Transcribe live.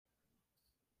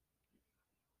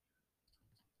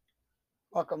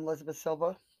Welcome, Elizabeth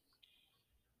Silva.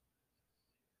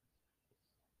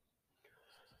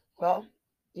 Well,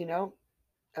 you know,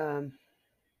 um,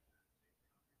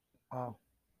 wow,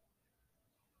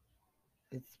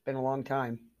 it's been a long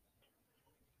time.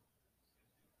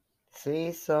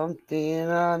 Say something,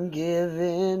 I'm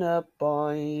giving up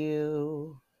on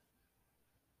you.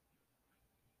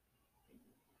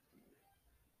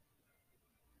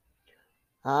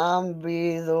 I'll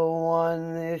be the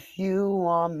one if you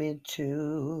want me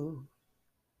to.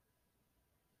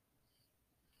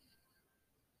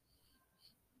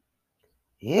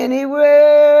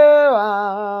 Anywhere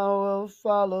I will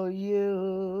follow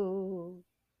you.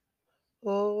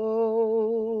 Oh,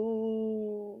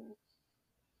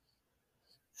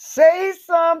 say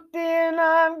something,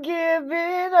 I'm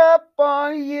giving up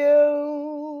on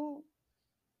you.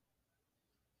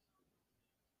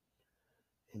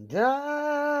 And I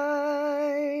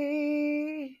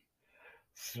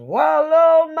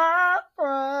swallow my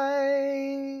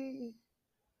pride.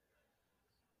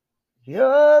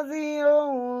 You're the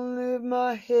only in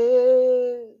my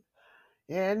head,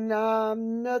 and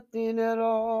I'm nothing at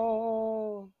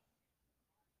all.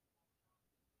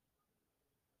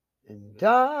 And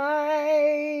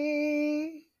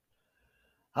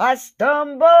I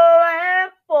stumble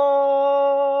and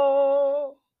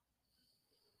fall.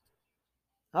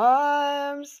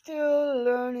 I'm still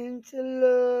learning to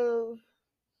love,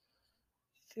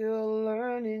 still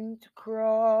learning to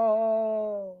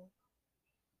crawl.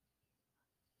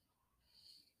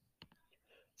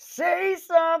 Say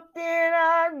something,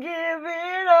 I'm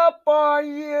giving up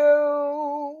on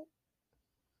you.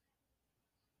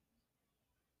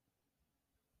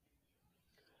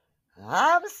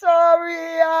 I'm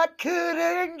sorry I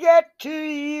couldn't get to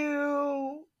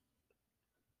you.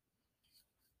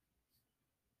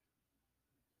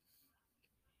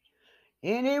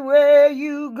 Anywhere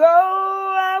you go,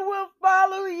 I will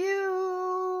follow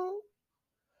you.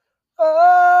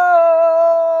 Oh,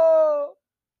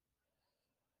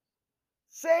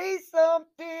 say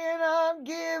something, I'm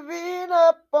giving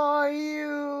up on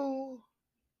you.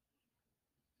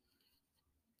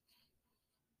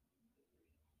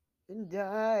 And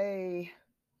I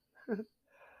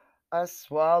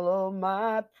swallow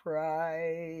my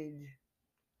pride.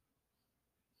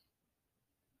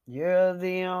 You're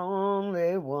the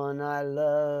only one I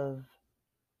love,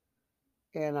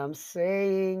 and I'm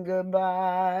saying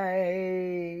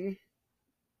goodbye.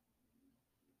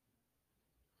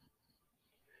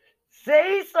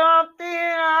 Say something,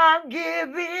 I'm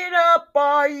giving up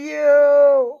on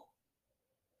you.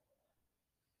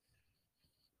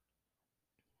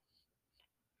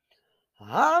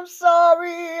 I'm sorry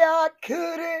I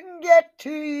couldn't get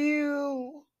to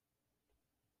you.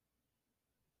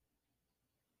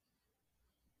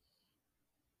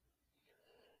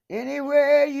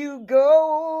 Anywhere you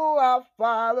go, I'll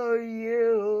follow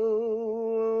you.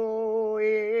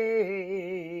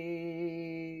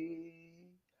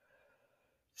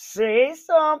 Say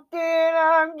something,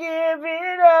 I'm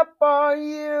giving up on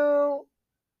you.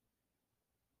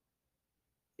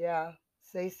 Yeah,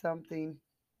 say something,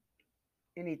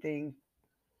 anything.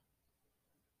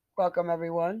 Welcome,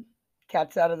 everyone.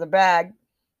 Cat's out of the bag.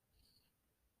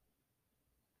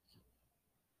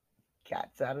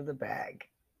 Cat's out of the bag.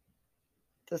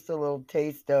 Just a little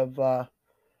taste of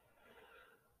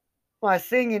my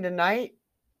singing tonight.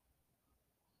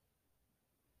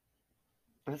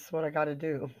 That's what I got to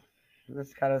do.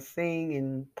 Just got to sing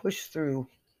and push through.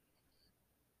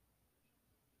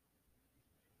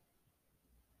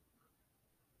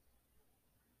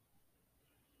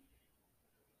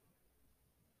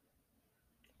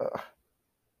 Ugh.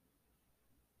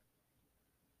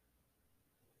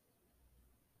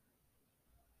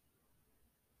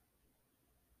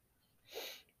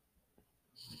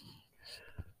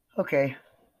 Okay,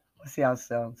 let's see how it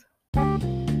sounds.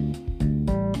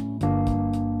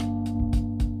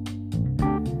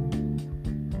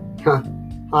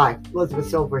 Hi, Elizabeth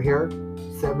Silver here,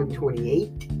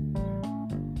 7/28,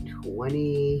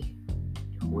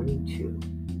 2022.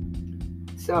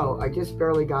 So I just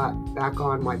barely got back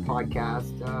on my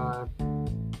podcast.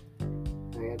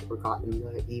 I had forgotten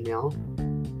the email,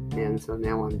 and so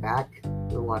now I'm back.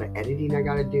 There's a lot of editing I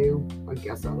got to do. I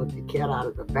guess I let the cat out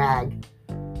of the bag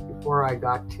before I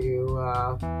got to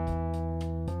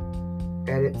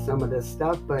edit some of this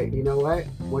stuff. But you know what?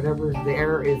 Whatever's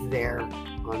there is there.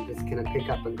 I'm just going to pick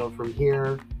up and go from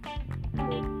here.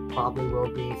 There probably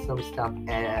will be some stuff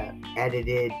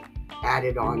added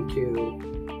on to.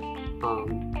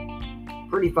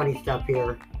 Pretty funny stuff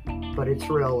here, but it's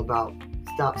real about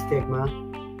stop stigma.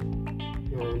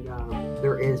 And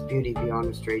there is beauty beyond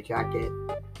a straitjacket.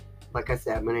 like I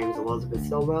said, my name is Elizabeth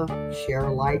Silva. Share,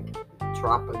 like,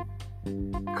 drop a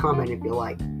comment if you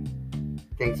like.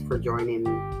 Thanks for joining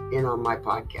in on my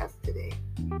podcast today.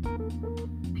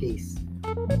 Peace.